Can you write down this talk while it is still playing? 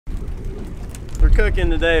We're cooking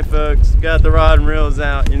today, folks. Got the rod and reels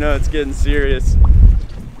out. You know it's getting serious.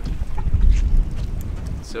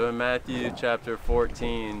 So in Matthew chapter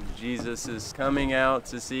 14, Jesus is coming out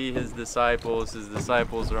to see his disciples. His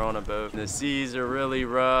disciples are on a boat. The seas are really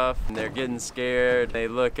rough and they're getting scared. They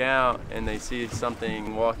look out and they see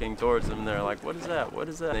something walking towards them. They're like, what is that? What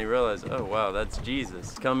is that? And they realize, oh wow, that's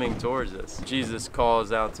Jesus coming towards us. Jesus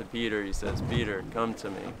calls out to Peter. He says, Peter, come to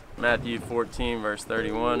me. Matthew 14 verse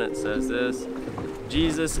 31, it says this,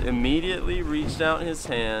 Jesus immediately reached out his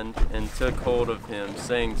hand and took hold of him,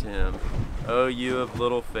 saying to him, O you of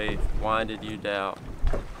little faith, why did you doubt?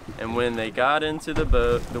 And when they got into the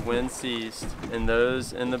boat, the wind ceased, and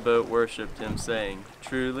those in the boat worshipped him, saying,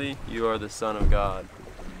 Truly, you are the Son of God.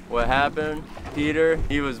 What happened? Peter,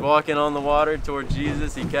 he was walking on the water toward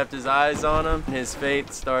Jesus. He kept his eyes on him. His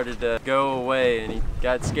faith started to go away, and he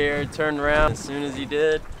got scared, turned around. As soon as he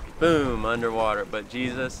did, boom, underwater. But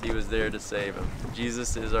Jesus, he was there to save him.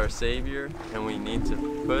 Jesus is our Savior, and we need to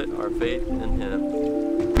put our faith in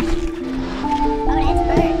him.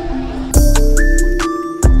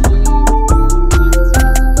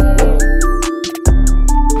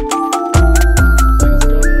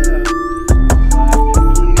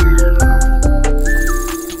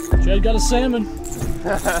 Jed got a salmon.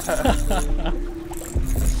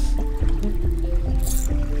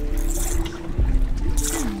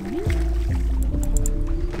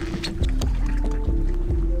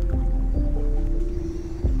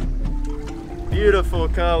 Beautiful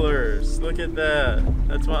colors. Look at that.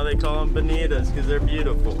 That's why they call them bonitas, because they're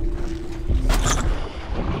beautiful.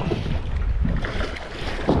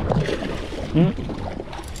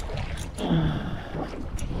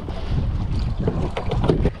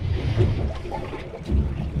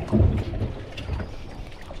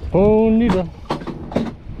 Bonita.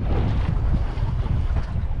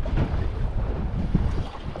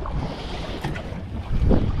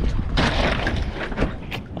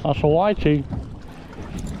 That's a whitey.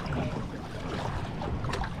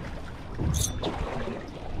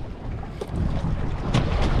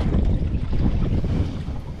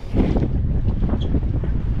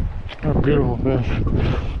 They're beautiful fish.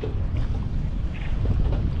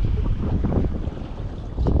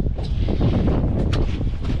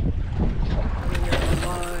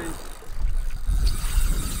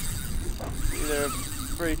 Either a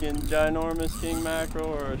freaking ginormous king mackerel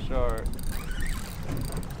or a shark.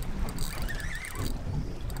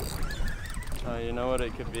 Oh, you know what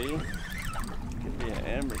it could be? It could be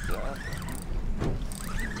an amberjack.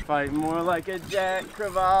 Fighting more like a Jack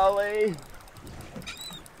Crevalle.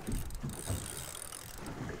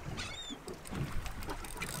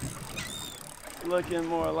 Looking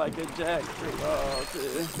more like a Jack Crevalle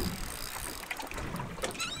too.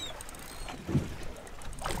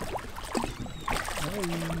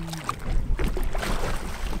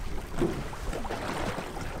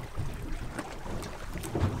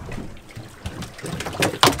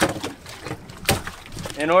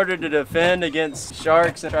 In order to defend against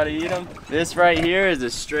sharks and try to eat them, this right here is a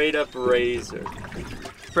straight up razor.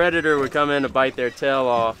 Predator would come in to bite their tail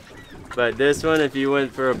off, but this one, if you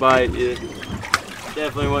went for a bite, it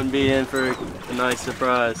definitely wouldn't be in for a nice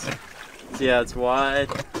surprise. See how it's wide?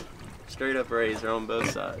 Straight up razor on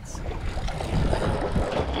both sides.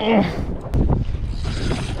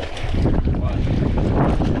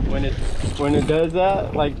 When it does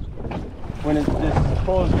that, like when it just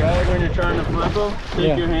pulls drag when you're trying to flip them,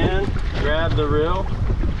 take your hand, grab the reel.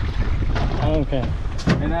 Okay.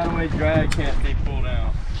 And that way drag can't be pulled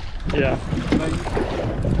out. Yeah.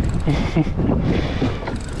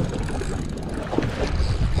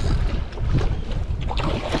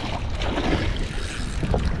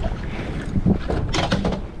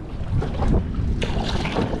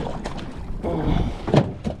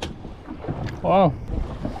 Wow.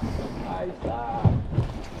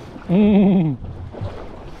 Ooh,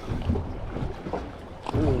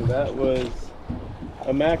 that was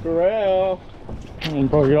a mackerel. And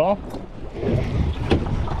broke it off? And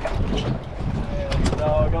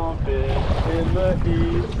doggone fish in the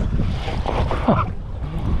east.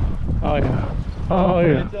 Oh yeah. Oh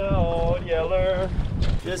yeah. It's an old yeller.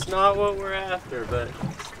 Just not what we're after, but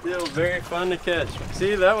still very fun to catch.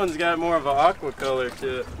 See, that one's got more of an aqua color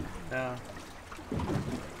to it. Yeah.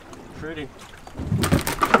 Pretty.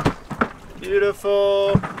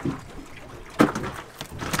 Beautiful.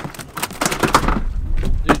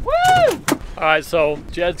 Woo! Alright, so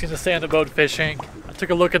Jed's gonna stay on the boat fishing. I took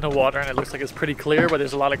a look in the water and it looks like it's pretty clear, but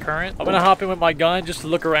there's a lot of current. I'm gonna hop in with my gun just to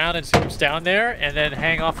look around and see what's down there, and then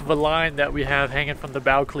hang off of a line that we have hanging from the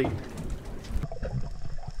bow cleat.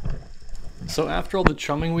 So after all the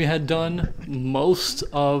chumming we had done, most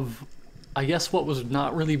of I guess what was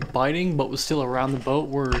not really biting but was still around the boat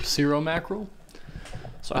were Cero Mackerel.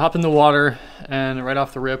 So I hopped in the water and right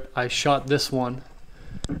off the rip I shot this one.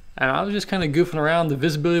 And I was just kind of goofing around. The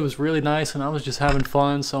visibility was really nice and I was just having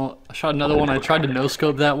fun. So I shot another one. I tried to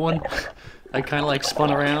no-scope that one. I kind of like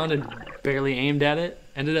spun around and barely aimed at it.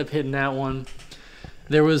 Ended up hitting that one.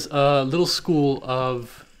 There was a little school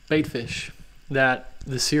of bait fish that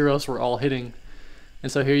the Ceros were all hitting.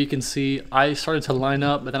 And so here you can see I started to line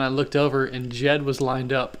up, but then I looked over and Jed was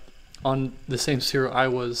lined up on the same Cero I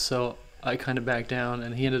was. So I kind of backed down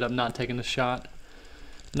and he ended up not taking the shot.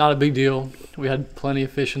 Not a big deal. We had plenty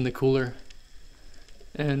of fish in the cooler.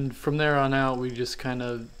 And from there on out, we just kind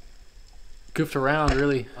of goofed around,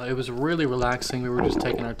 really. It was really relaxing. We were just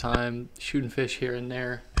taking our time, shooting fish here and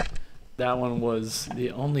there. That one was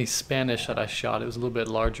the only Spanish that I shot. It was a little bit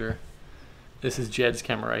larger. This is Jed's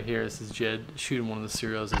camera right here. This is Jed shooting one of the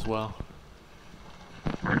Ceros as well.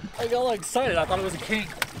 I got all excited. I thought it was a king.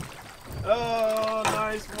 Oh,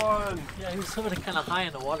 nice one. Yeah, he was swimming kind of high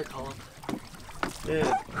in the water column. Dude,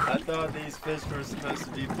 I thought these fish were supposed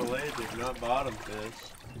to be filleted, not bottom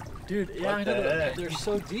fish. Dude, yeah, I know they're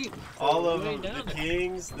so deep. All of them, the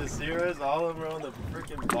kings, the Ceros, all of them are on the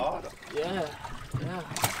freaking bottom. Yeah, yeah.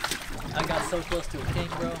 I got so close to a king,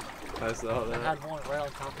 bro. I saw that. I had one right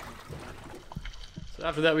on top of me. So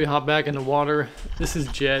after that, we hop back in the water. This is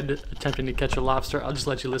Jed attempting to catch a lobster. I'll just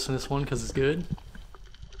let you listen to this one because it's good.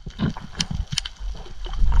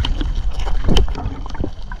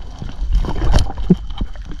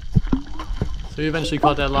 So we eventually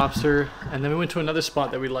caught that lobster, and then we went to another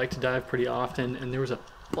spot that we like to dive pretty often, and there was a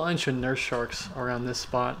bunch of nurse sharks around this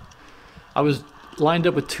spot. I was lined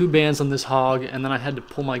up with 2 bands on this hog, and then I had to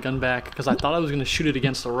pull my gun back because I thought I was going to shoot it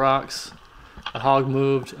against the rocks. The hog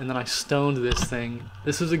moved, and then I stoned this thing.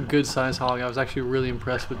 This is a good size hog. I was actually really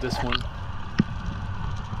impressed with this one.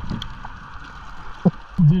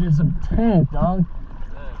 Dude, it's a tank, dog.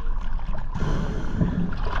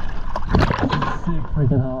 Sick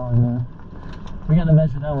freaking hog, man. We gotta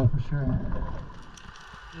measure that one for sure.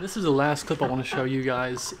 This is the last clip I want to show you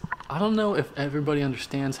guys. I don't know if everybody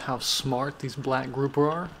understands how smart these black grouper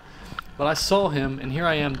are, but I saw him and here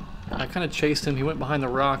I am. I kind of chased him. He went behind the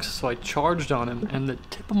rocks, so I charged on him and the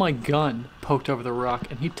tip of my gun poked over the rock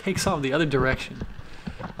and he takes off the other direction.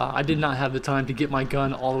 I did not have the time to get my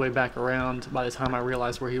gun all the way back around by the time I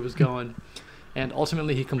realized where he was going, and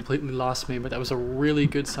ultimately he completely lost me, but that was a really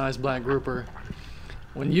good sized black grouper.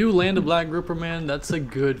 When you land a black grouper, man, that's a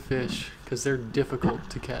good fish because they're difficult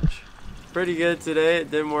to catch. Pretty good today.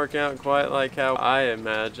 It didn't work out quite like how I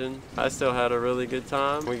imagined. I still had a really good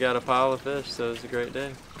time. We got a pile of fish, so it was a great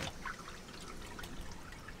day.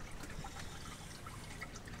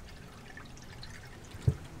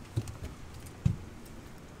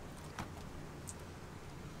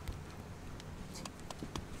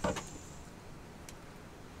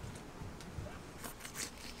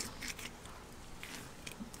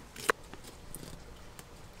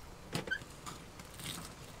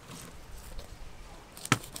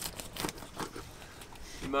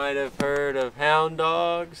 You might have heard of hound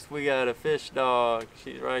dogs. We got a fish dog.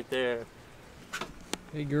 She's right there.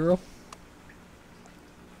 Hey, girl.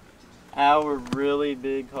 Our really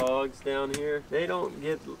big hogs down here, they don't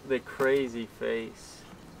get the crazy face.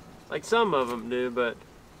 Like some of them do, but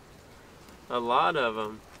a lot of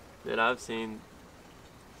them that I've seen,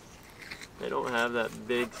 they don't have that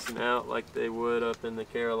big snout like they would up in the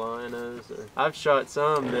Carolinas. I've shot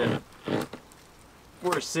some that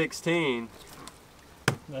were 16.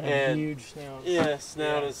 They have huge snout. Yeah,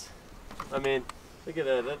 snout is, I mean, look at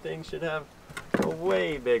that. That thing should have a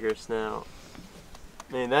way bigger snout.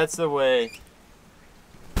 I mean, that's the way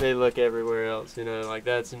they look everywhere else, you know, like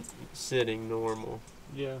that's sitting normal.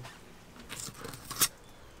 Yeah.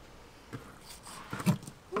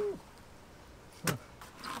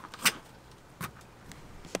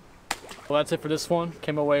 Well, that's it for this one.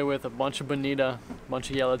 Came away with a bunch of bonita, a bunch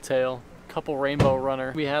of yellowtail, a couple rainbow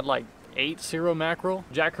runner. We had like 8 Cero Mackerel.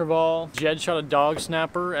 Jack Crevalle, Jed shot a dog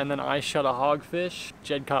snapper, and then I shot a hogfish.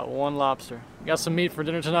 Jed caught 1 lobster. Got some meat for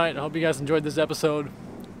dinner tonight. I hope you guys enjoyed this episode.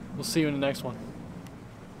 We'll see you in the next one.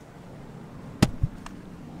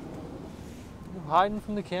 You hiding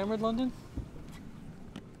from the camera, London?